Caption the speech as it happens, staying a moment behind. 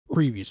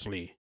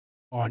Previously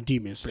on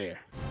Demon Slayer.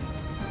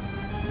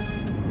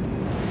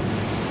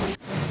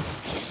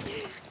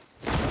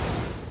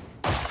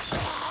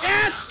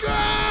 Let's go!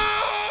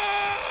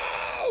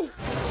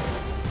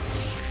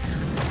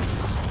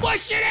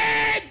 Push it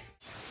in!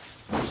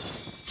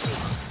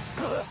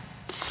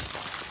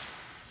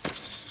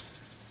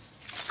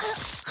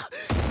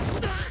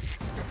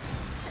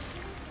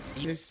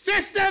 His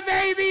sister,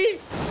 baby!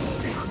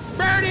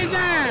 Burn his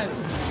ass!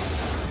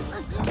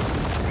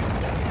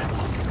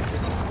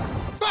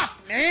 Fuck,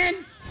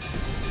 man!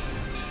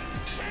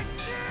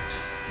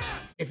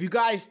 If you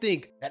guys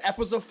think that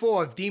episode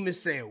 4 of Demon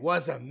Slayer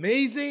was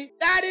amazing,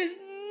 that is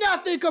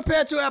nothing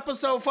compared to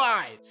episode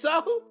 5.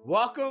 So,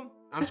 welcome.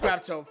 I'm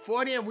Scrapto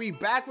 40 and we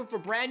back with a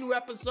brand new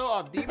episode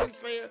of Demon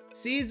Slayer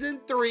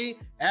Season 3,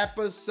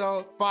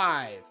 Episode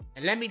 5.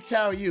 And let me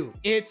tell you,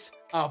 it's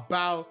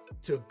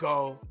about to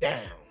go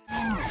down.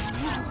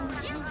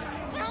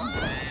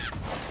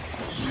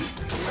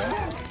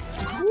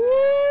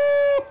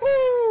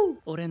 Woo-hoo!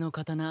 俺の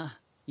刀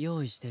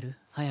用意してる？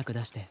早く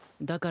出して。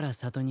だから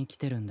里に来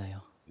てるんだ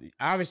よ。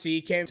 Obviously,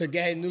 he came to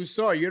get his new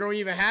sword. You don't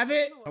even have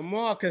it? Come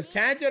on, because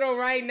Tanjiro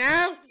right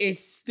now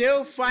is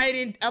still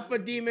fighting Upper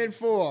Demon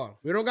 4.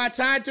 We don't got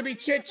time to be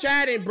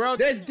chit-chatting, bro.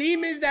 There's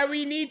demons that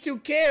we need to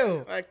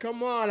kill. Like,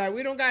 come on. Like,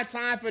 we don't got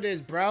time for this,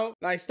 bro.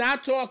 Like,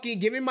 stop talking.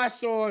 Give me my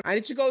sword. I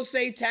need to go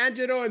save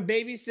Tanjiro and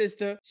baby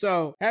sister.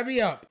 So,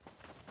 hurry up.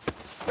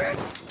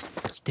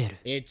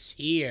 It's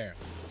here.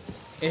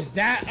 Is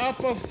that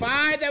Upper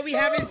 5 that we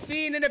haven't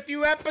seen in a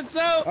few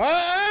episodes?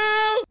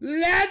 Uh-oh!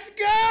 Let's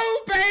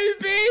go,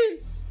 baby!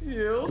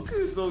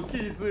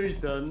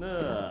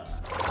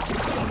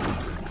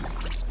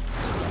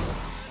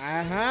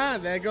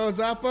 There goes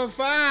Upper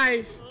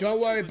 5. Don't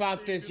worry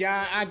about this,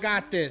 y'all. I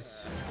got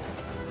this.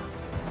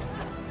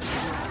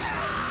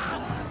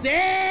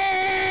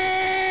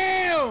 Damn!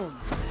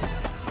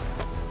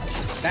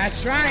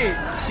 That's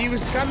right. She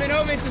was coming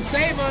over to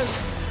save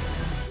us.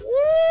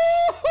 Woo!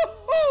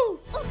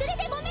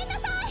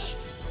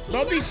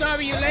 Don't be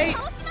sorry you're late.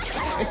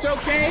 It's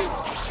okay.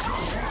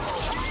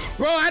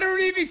 Bro, I don't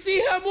even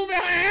see her moving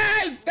her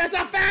hands. That's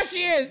how fast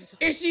she is.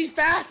 Is she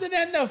faster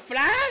than the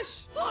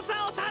Flash? Look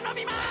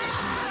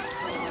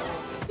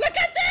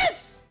at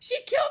this.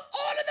 She killed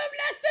all of them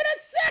less than a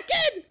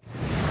second.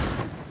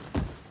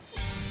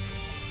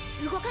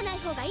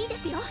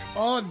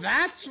 Oh,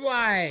 that's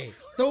why.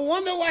 No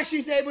wonder why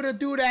she's able to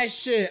do that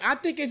shit. I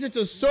think it's just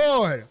a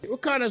sword.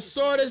 What kind of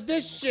sword is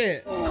this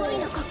shit?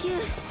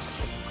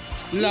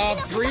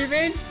 Love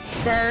breathing,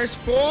 first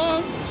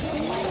form.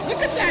 Look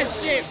at that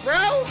shit,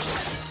 bro.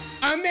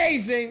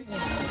 Amazing.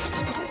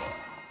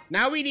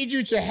 Now we need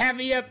you to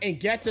hurry up and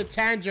get to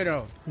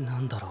Tanjiro.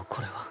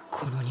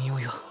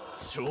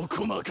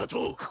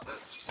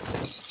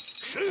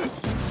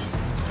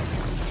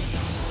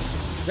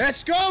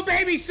 Let's go,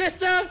 baby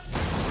sister.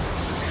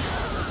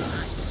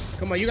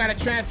 Come on, you gotta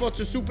transfer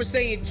to Super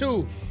Saiyan 2.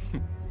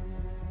 You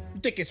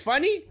think it's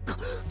funny?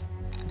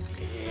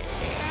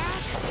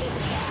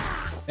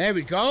 There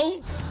we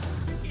go.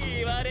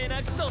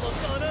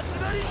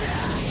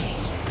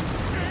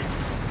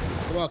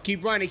 Come on,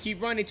 keep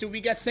running till we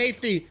get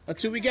safety,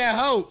 until we get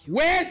hope.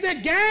 Where's the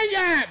gang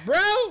at,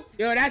 bro?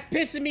 Yo, that's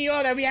pissing me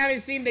off that we haven't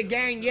seen the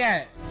gang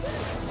yet.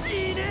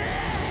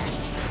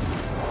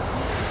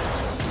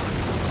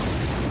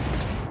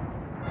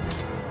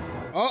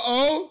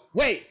 Uh-oh.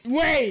 Wait.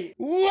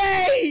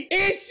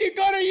 Is she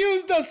gonna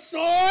use the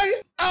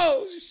sword?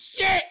 Oh,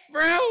 shit,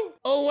 bro.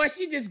 Oh, was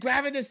she just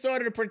grabbing the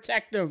sword to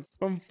protect them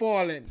from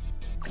falling?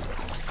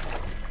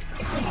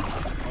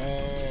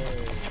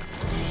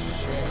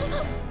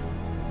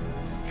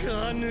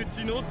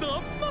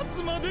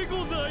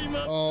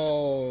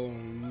 Oh,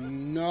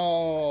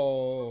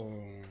 no.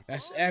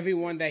 That's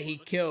everyone that he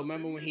killed.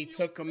 Remember when he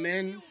took them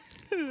in?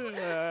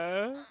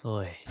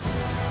 Oi.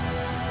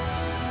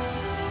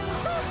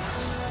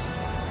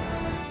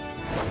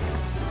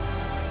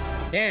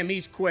 Damn,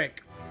 he's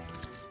quick.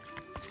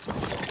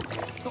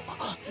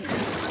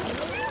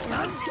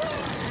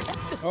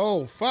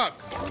 Oh,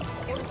 fuck.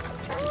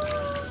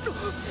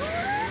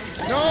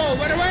 No,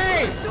 run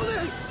away!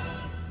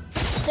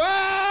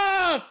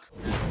 Fuck!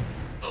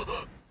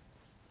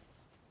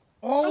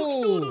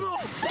 Oh!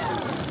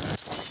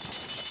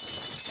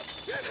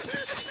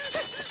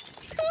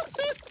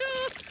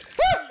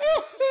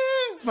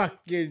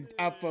 Fucking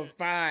Upper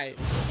 5.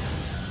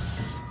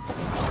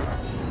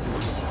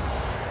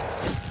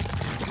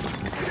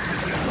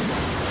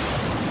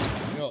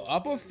 Yo,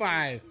 Upper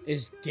 5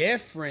 is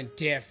different.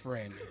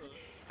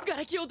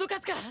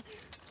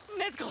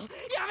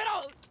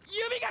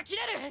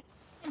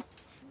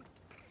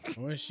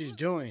 What is she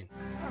doing?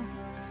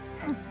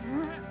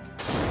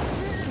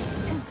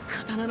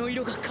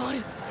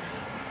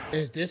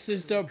 Is this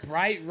the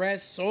bright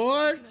red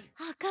sword?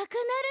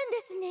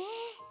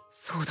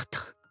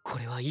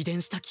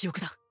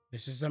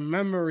 This is a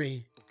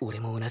memory. 俺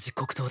も同じ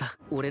黒刀だ。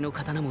俺の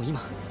刀も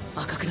今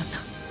赤くなった。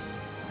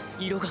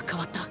色が変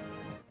わった。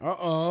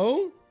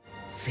Uh-oh.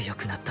 強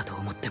くなったと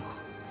思っても、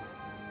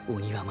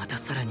鬼はまた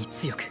さらに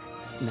強く。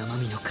生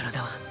身の体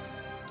は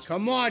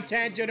Come on,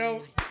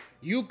 Tanjiro.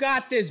 You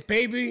got this,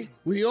 baby.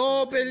 We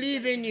all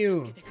believe in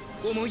you.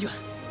 思いは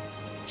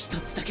一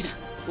つだけだ。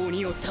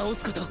鬼を倒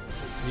すこと。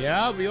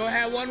 Yeah, we all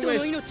had one 人の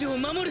wish 命を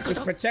守るこ to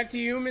と。 protect the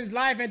human's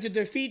life and to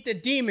defeat the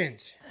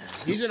demons.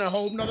 He's in a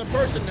whole nother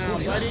person now,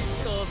 buddy.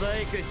 小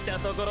細工した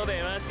ところ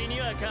でわしに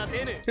は勝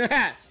てぬ。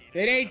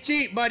 It ain't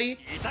cheap, buddy.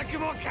 痛く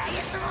も痒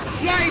くも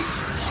Slice!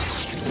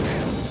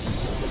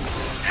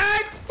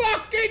 I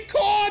fucking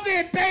called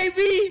it,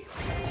 baby!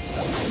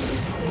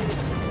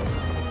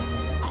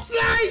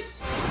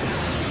 Slice!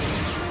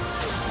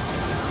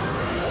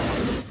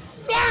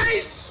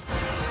 Slice!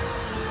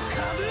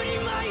 かぶり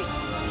まい。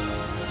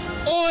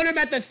 On them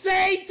at the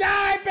same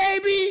time,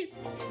 baby!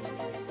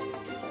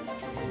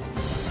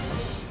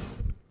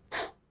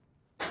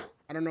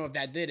 I don't know if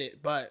that did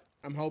it, but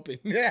I'm hoping.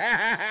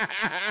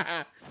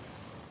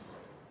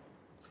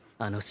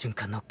 あの瞬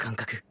間の感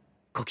覚、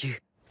呼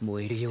吸、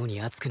燃えるように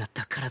熱くなっ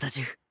た体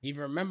中。 You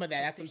remember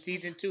that? That's from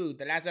season 2,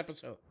 the last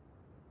episode.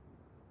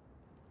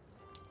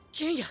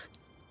 ケンヤ、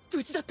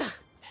無事だった。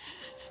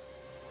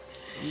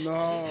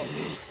 No.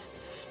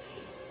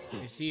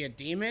 Is he a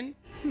demon?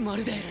 ま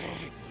るで。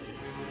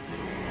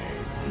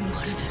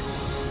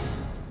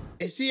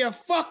 Is he a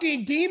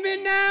fucking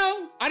demon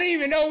now? I didn't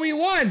even know we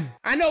won.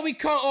 I know we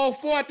caught all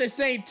 4 at the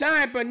same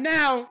time, but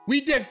now we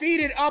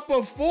defeated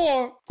upper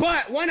 4,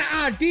 but one of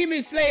our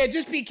demon slayer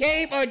just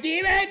became a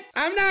demon?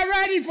 I'm not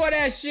ready for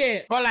that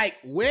shit. But like,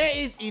 where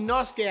is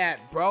Inosuke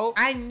at, bro?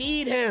 I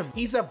need him.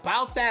 He's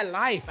about that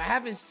life. I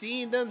haven't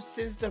seen them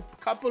since the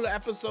couple of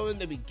episodes in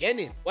the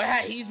beginning. What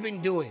has he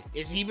been doing?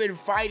 Is he been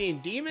fighting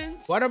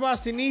demons? What about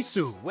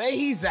Shinisu? Where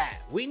he's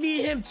at? We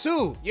need him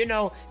too. You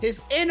know,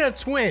 his inner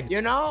twin,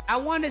 you know? I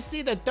want to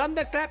see the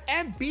thunderclap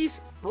and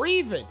beast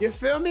breathing. You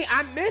feel me?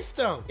 I missed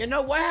them. You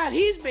know, what have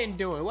he been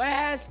doing? What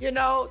has, you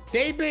know,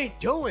 they been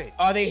doing?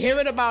 Are they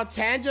hearing about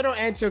Tanjiro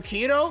and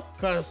TOKITO?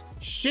 Because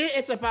shit,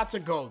 it's about to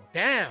go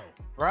down,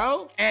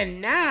 bro.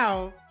 And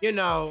now, you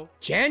know,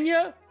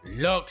 Jenya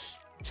looks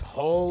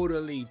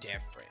totally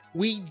different.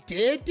 We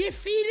did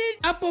defeat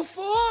it up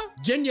before.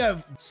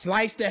 Jenya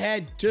sliced the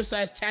head just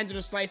as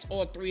Tanjiro sliced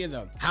all 3 of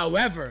them.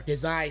 However,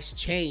 his eyes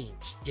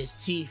changed. His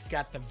teeth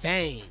got the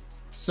veins.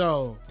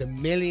 So the $1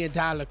 million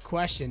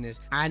question is,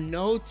 I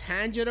know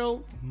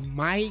Tanjiro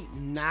might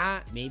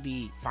not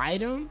maybe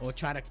fight him or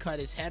try to cut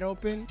his head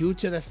open due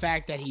to the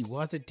fact that he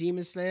was a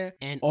demon slayer.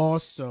 And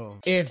also,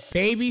 if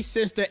baby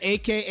sister,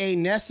 aka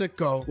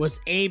Nezuko, was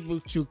able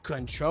to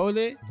control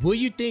it, will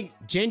you think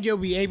Jenya will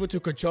be able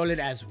to control it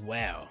as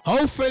well?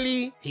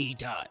 Hopefully he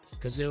does,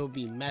 because it will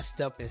be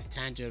messed up if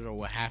Tanjiro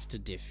will have to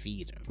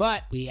defeat him.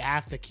 But we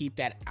have to keep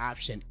that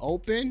option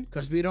open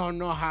because we don't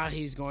know how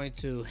he's going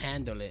to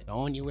handle it. The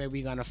only way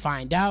we're gonna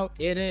find out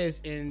it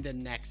is in the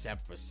next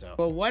episode.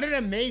 But what an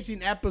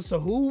amazing episode.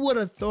 Who would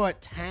have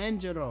thought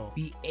Tanjiro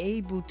be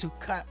able to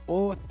cut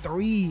all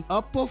 3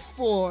 upper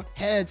 4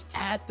 heads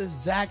at the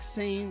exact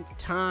same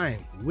time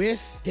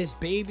with his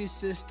baby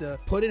sister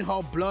putting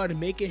her blood,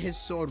 making his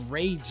sword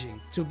raging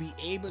to be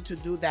able to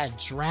do that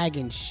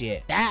dragon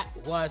shit. That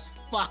was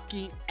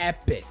fucking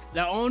epic.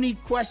 The only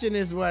question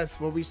was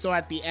what we saw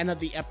at the end of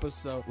the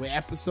episode, where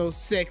episode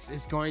 6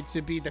 is going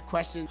to be the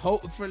question,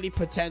 hopefully,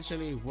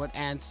 potentially, what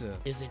answer?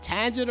 Is it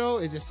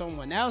Tanjiro? Is it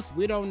someone else?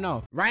 We don't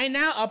know. Right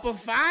now, upper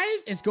 5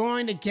 is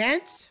going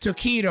against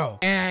TOKITO.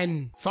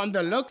 And from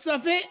the looks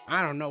of it,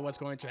 I don't know what's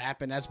going to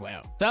happen as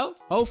well. So,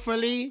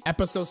 hopefully,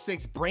 episode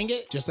 6 bring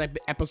it, just like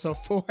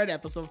episode 4 and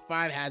episode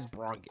 5 has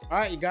brought it. All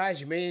right, you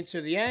guys, you made it to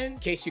the end. In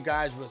case you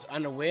guys was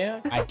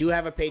unaware, I do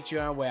have a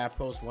Patreon where I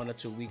post 1 or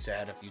 2 weeks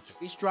ahead of YouTube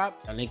release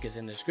drop. The link is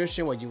in the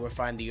description where you will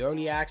find the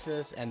early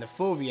access and the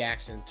full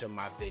reaction to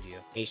my video.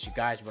 In case you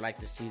guys would like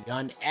to see the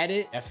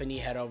unedited, definitely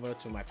head over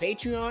to my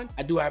Patreon.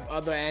 I do have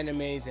other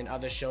animes and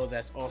other shows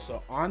that's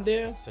also on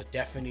there, so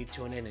definitely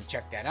tune in and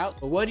check that out.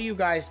 But what do you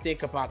guys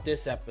think about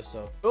this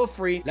episode? Feel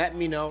free, let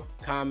me know,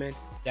 comment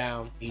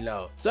down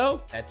below.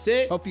 So that's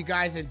it. Hope you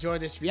guys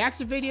enjoyed this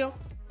reaction video,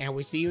 and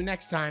we'll see you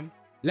next time.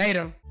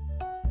 Later.